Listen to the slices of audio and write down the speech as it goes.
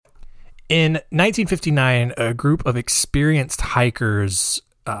In 1959, a group of experienced hikers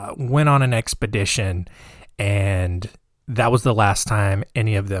went on an expedition, and that was the last time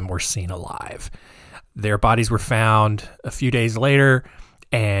any of them were seen alive. Their bodies were found a few days later,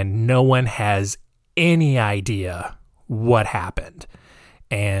 and no one has any idea what happened.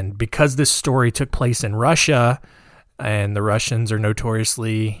 And because this story took place in Russia, and the Russians are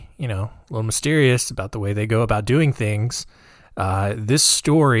notoriously, a little mysterious about the way they go about doing things, this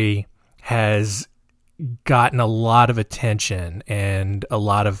story has gotten a lot of attention, and a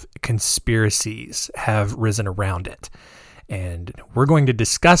lot of conspiracies have risen around it. And we're going to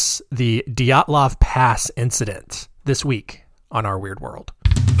discuss the Dyatlov Pass incident this week on Our Weird World.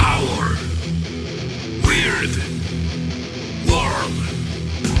 Our Weird World.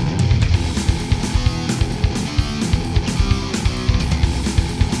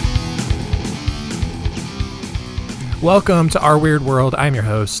 Welcome to Our Weird World. I'm your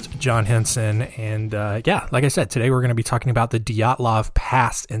host, John Henson. And like I said, today we're going to be talking about the Dyatlov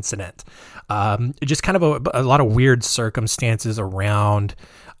Pass incident. Just kind of a lot of weird circumstances around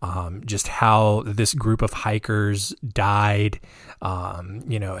just how this group of hikers died,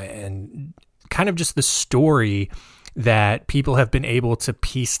 and kind of just the story that people have been able to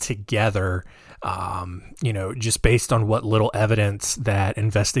piece together, just based on what little evidence that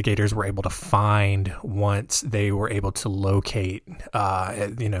investigators were able to find once they were able to locate,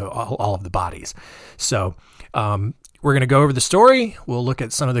 all of the bodies. So, we're going to go over the story. We'll look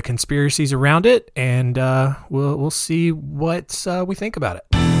at some of the conspiracies around it, and we'll see what we think about it.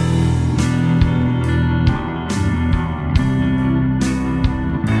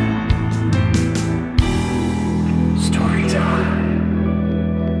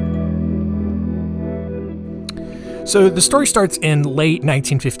 So the story starts in late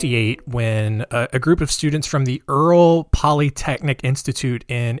 1958 when a group of students from the Ural Polytechnic Institute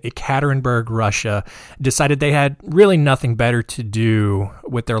in Ekaterinburg, Russia, decided they had really nothing better to do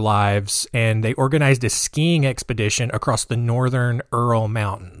with their lives, and they organized a skiing expedition across the northern Ural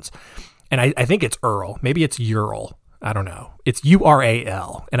Mountains. And I think it's Ural. Maybe it's Ural. I don't know. It's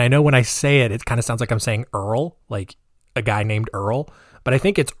Ural. And I know when I say it, it kind of sounds like I'm saying Earl, like a guy named Earl. But I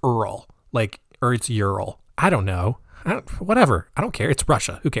think it's Ural, or it's Ural. I don't know. Whatever. I don't care. It's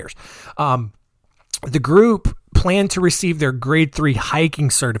Russia. Who cares? The group planned to receive their grade 3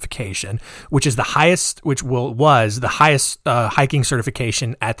 hiking certification, which was the highest hiking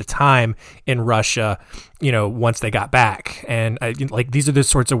certification at the time in Russia, once they got back. And these are the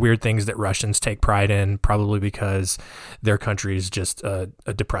sorts of weird things that Russians take pride in, probably because their country is just a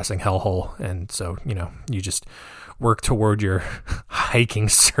depressing hellhole. And so, you just work toward your hiking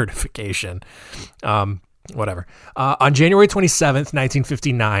certification. Whatever. On January 27th,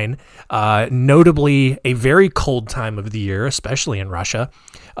 1959, notably a very cold time of the year, especially in Russia,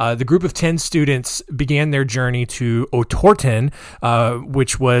 the group of 10 students began their journey to Otorten,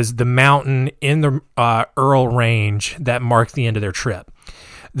 which was the mountain in the Ural Range that marked the end of their trip.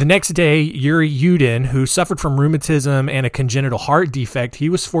 The next day, Yuri Yudin, who suffered from rheumatism and a congenital heart defect, he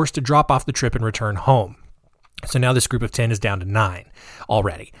was forced to drop off the trip and return home. So now this group of 10 is down to 9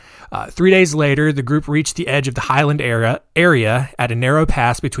 already. 3 days later, the group reached the edge of the highland area at a narrow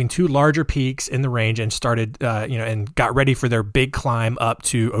pass between two larger peaks in the range and started, and got ready for their big climb up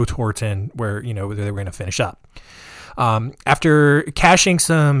to Otorten, where they were going to finish up. After caching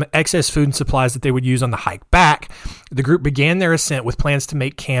some excess food and supplies that they would use on the hike back, the group began their ascent with plans to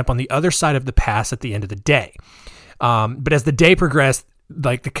make camp on the other side of the pass at the end of the day. But as the day progressed,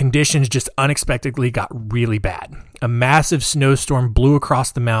 the conditions just unexpectedly got really bad. A massive snowstorm blew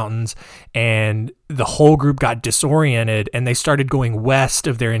across the mountains, and the whole group got disoriented, and they started going west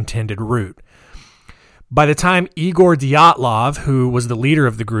of their intended route. By the time Igor Dyatlov, who was the leader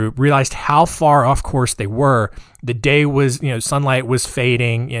of the group, realized how far off course they were, the day was, sunlight was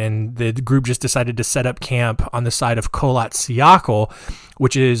fading, and the group just decided to set up camp on the side of Kholat Syakhl,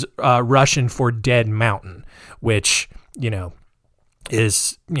 which is Russian for dead mountain, which,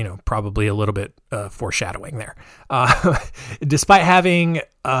 is, probably a little bit foreshadowing there. Despite having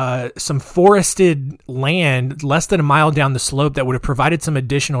some forested land less than a mile down the slope that would have provided some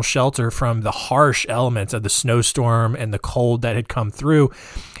additional shelter from the harsh elements of the snowstorm and the cold that had come through,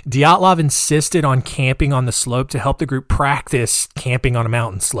 Dyatlov insisted on camping on the slope to help the group practice camping on a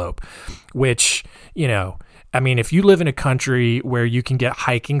mountain slope, which, if you live in a country where you can get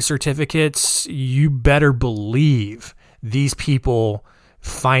hiking certificates, you better believe these people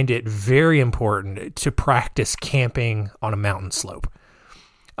find it very important to practice camping on a mountain slope.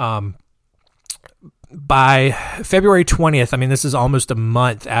 By February 20th, this is almost a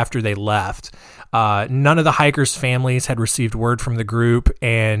month after they left, None of the hikers' families had received word from the group,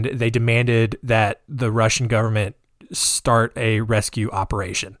 and they demanded that the Russian government start a rescue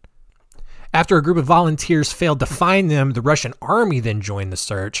operation. After a group of volunteers failed to find them, the Russian army then joined the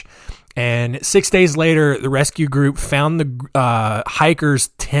search. And 6 days later, the rescue group found the hikers'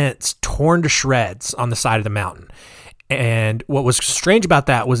 tents torn to shreds on the side of the mountain. And what was strange about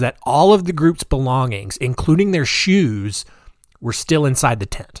that was that all of the group's belongings, including their shoes, were still inside the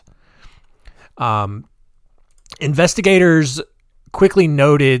tent. Investigators quickly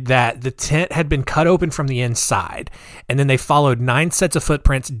noted that the tent had been cut open from the inside, and then they followed 9 sets of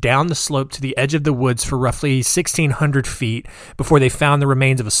footprints down the slope to the edge of the woods for roughly 1,600 feet before they found the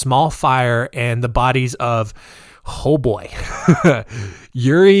remains of a small fire and the bodies of, oh boy,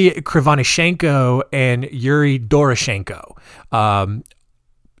 Yuri Krivonishenko and Yuri Doroshenko.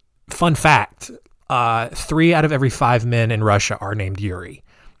 Fun fact, 3 out of every 5 men in Russia are named Yuri.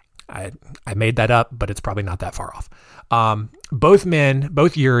 I made that up, but it's probably not that far off. Both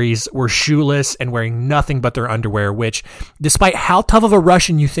Yuris, were shoeless and wearing nothing but their underwear, which, despite how tough of a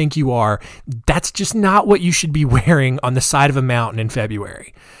Russian you think you are, that's just not what you should be wearing on the side of a mountain in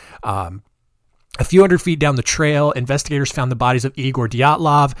February. A few hundred feet down the trail, investigators found the bodies of Igor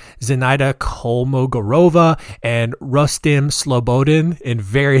Dyatlov, Zenaida Kolmogorova, and Rustem Slobodin in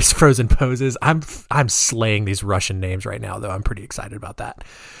various frozen poses. I'm slaying these Russian names right now, though. I'm pretty excited about that.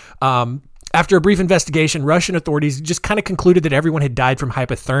 After a brief investigation, Russian authorities just kind of concluded that everyone had died from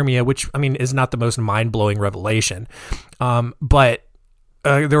hypothermia, which, I mean, is not the most mind-blowing revelation. But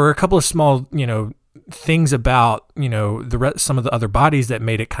there were a couple of small, things about, some of the other bodies that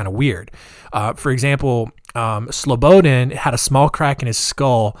made it kind of weird. For example, Slobodin had a small crack in his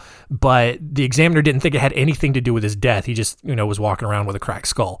skull, but the examiner didn't think it had anything to do with his death. He just, was walking around with a cracked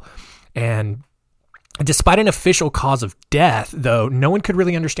skull. And despite an official cause of death, though, no one could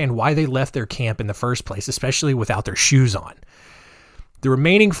really understand why they left their camp in the first place, especially without their shoes on. The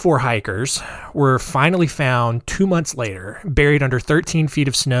remaining 4 hikers were finally found 2 months later, buried under 13 feet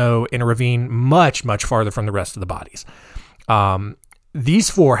of snow in a ravine much, much farther from the rest of the bodies. These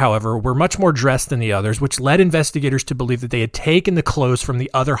 4, however, were much more dressed than the others, which led investigators to believe that they had taken the clothes from the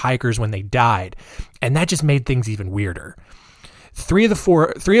other hikers when they died, and that just made things even weirder. Three of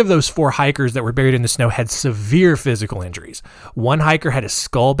those 4 hikers that were buried in the snow had severe physical injuries. One hiker had his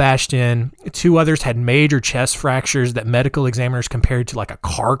skull bashed in. 2 others had major chest fractures that medical examiners compared to like a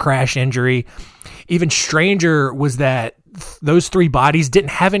car crash injury. Even stranger was that those 3 bodies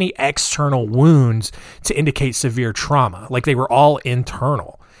didn't have any external wounds to indicate severe trauma. Like, they were all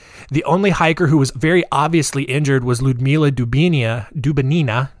internal. The only hiker who was very obviously injured was Ludmila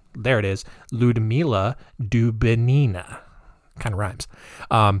Dubinina. There it is. Ludmila Dubinina. Kind of rhymes.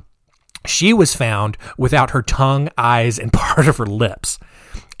 She was found without her tongue, eyes, and part of her lips.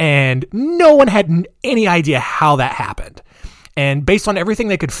 And no one had any idea how that happened. And based on everything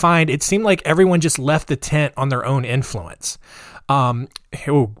they could find, it seemed like everyone just left the tent on their own influence.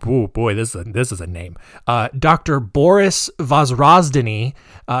 Oh boy, this is a name. Dr. Boris Vozrozdeny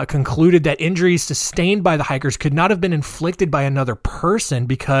concluded that injuries sustained by the hikers could not have been inflicted by another person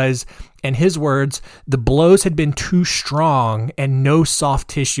because, in his words, the blows had been too strong and no soft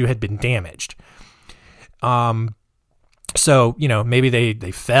tissue had been damaged. So, maybe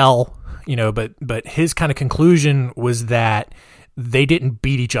they fell, but his kind of conclusion was that they didn't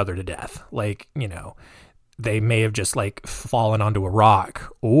beat each other to death. Like, they may have just fallen onto a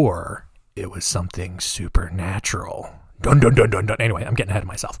rock, or it was something supernatural. Dun, dun, dun, dun, dun. Anyway, I'm getting ahead of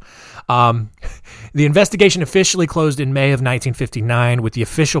myself. The investigation officially closed in May of 1959 with the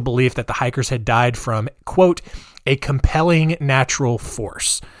official belief that the hikers had died from, quote, a compelling natural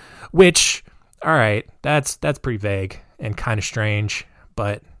force, which, all right, that's pretty vague and kind of strange,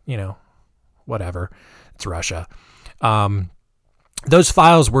 but, whatever. It's Russia. Those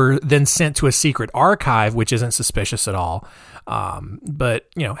files were then sent to a secret archive, which isn't suspicious at all. But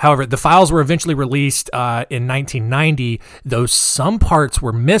however, the files were eventually released in 1990, though some parts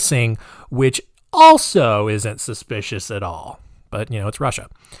were missing, which also isn't suspicious at all. But, it's Russia.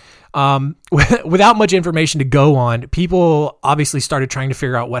 Without much information to go on, people obviously started trying to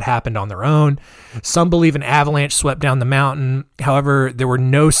figure out what happened on their own. Some believe an avalanche swept down the mountain. However, there were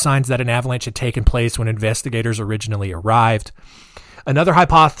no signs that an avalanche had taken place when investigators originally arrived. Another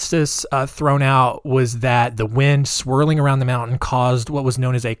hypothesis thrown out was that the wind swirling around the mountain caused what was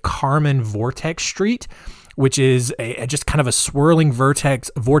known as a Kármán vortex street, which is just kind of a swirling vortex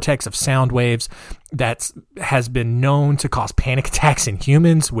of sound waves that has been known to cause panic attacks in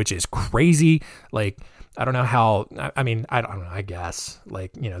humans, which is crazy. Like, I don't know how, I don't know, I guess,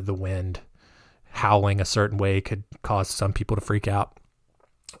 the wind howling a certain way could cause some people to freak out.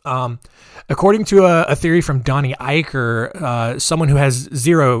 According to a theory from Donnie Eicher, someone who has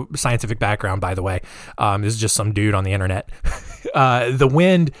zero scientific background, by the way, this is just some dude on the internet, the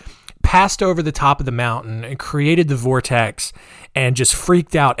wind passed over the top of the mountain and created the vortex and just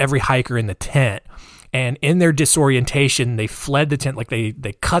freaked out every hiker in the tent. And in their disorientation, they fled the tent, like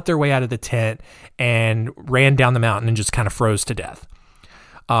they cut their way out of the tent and ran down the mountain and just kind of froze to death.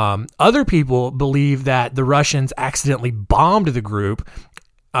 Other people believe that the Russians accidentally bombed the group.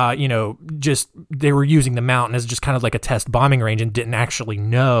 Just they were using the mountain as just kind of like a test bombing range and didn't actually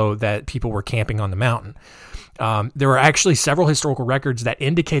know that people were camping on the mountain. There are actually several historical records that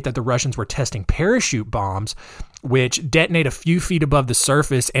indicate that the Russians were testing parachute bombs, which detonate a few feet above the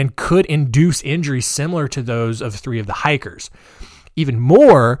surface and could induce injuries similar to those of 3 of the hikers. Even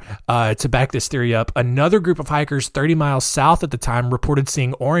more, to back this theory up, another group of hikers 30 miles south at the time reported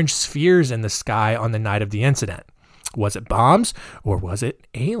seeing orange spheres in the sky on the night of the incident. Was it bombs or was it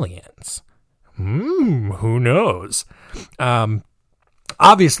aliens? Who knows?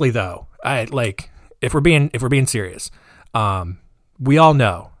 Obviously, though, if we're being serious, we all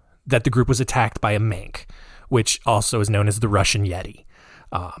know that the group was attacked by a mink, which also is known as the Russian Yeti.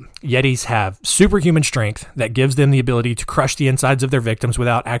 Yetis have superhuman strength that gives them the ability to crush the insides of their victims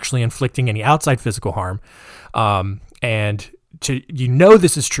without actually inflicting any outside physical harm.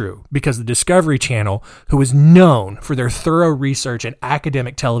 This is true because the Discovery Channel, who is known for their thorough research and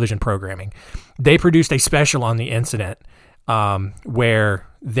academic television programming, they produced a special on the incident where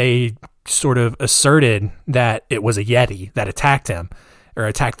they sort of asserted that it was a Yeti that attacked him or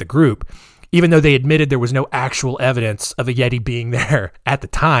attacked the group, even though they admitted there was no actual evidence of a Yeti being there at the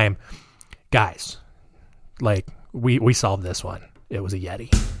time. Guys, we solved this one. It was a Yeti.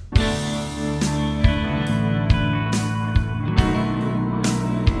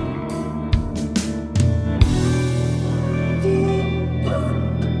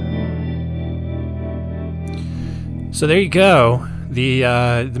 So there you go,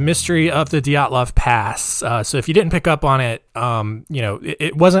 the mystery of the Dyatlov Pass. So if you didn't pick up on it,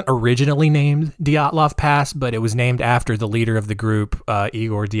 it wasn't originally named Dyatlov Pass, but it was named after the leader of the group,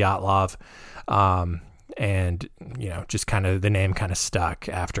 Igor Dyatlov, and just kind of the name kind of stuck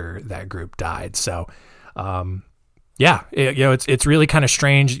after that group died. So, it's really kind of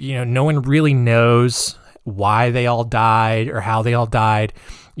strange. No one really knows why they all died or how they all died.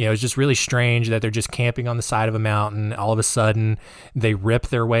 It's just really strange that they're just camping on the side of a mountain. All of a sudden, they rip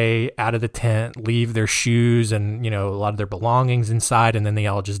their way out of the tent, leave their shoes and, a lot of their belongings inside, and then they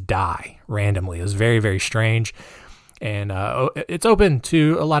all just die randomly. It was very, very strange. And it's open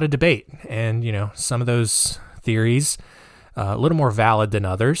to a lot of debate. And, some of those theories, a little more valid than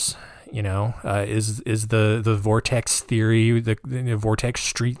others. Is the vortex theory, the vortex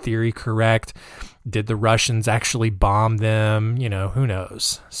street theory correct? Did the Russians actually bomb them? Who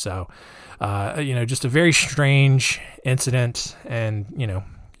knows? So, just a very strange incident, and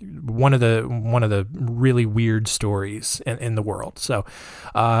one of the really weird stories in the world. So,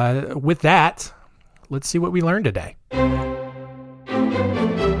 with that, let's see what we learned today.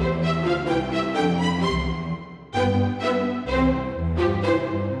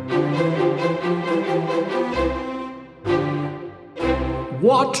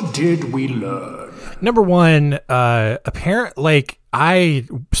 What did we learn? Number one, I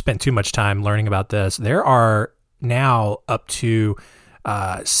spent too much time learning about this. There are now up to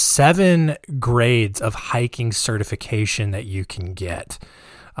 7 grades of hiking certification that you can get.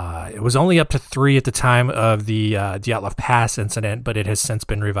 It was only up to 3 at the time of the Dyatlov Pass incident, but it has since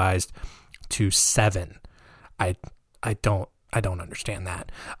been revised to 7. I don't understand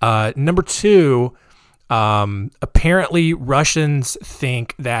that. Number 2, apparently Russians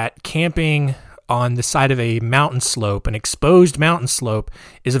think that camping on the side of a mountain slope, an exposed mountain slope,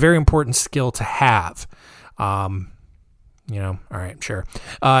 is a very important skill to have. All right, sure.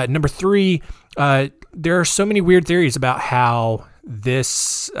 Number 3, there are so many weird theories about how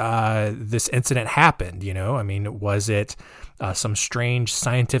this incident happened. Was it some strange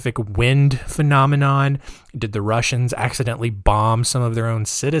scientific wind phenomenon? Did the Russians accidentally bomb some of their own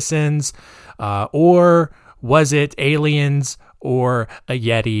citizens? Or was it aliens or a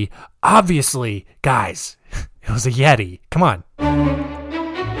Yeti? Obviously, guys, it was a Yeti. Come on.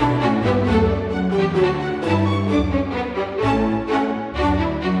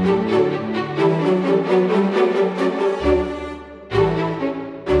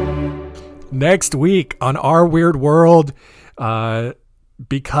 Next week on Our Weird World,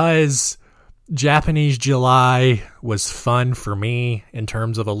 because Japanese July was fun for me in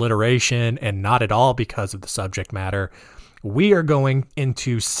terms of alliteration and not at all because of the subject matter, we are going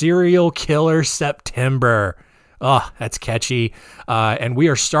into Serial Killer September. Oh, that's catchy. And we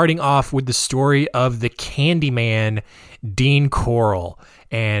are starting off with the story of the Candyman, Dean Coral.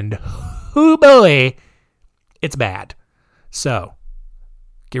 And, oh boy, it's bad. So,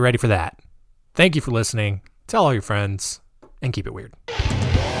 get ready for that. Thank you for listening. Tell all your friends, and keep it weird.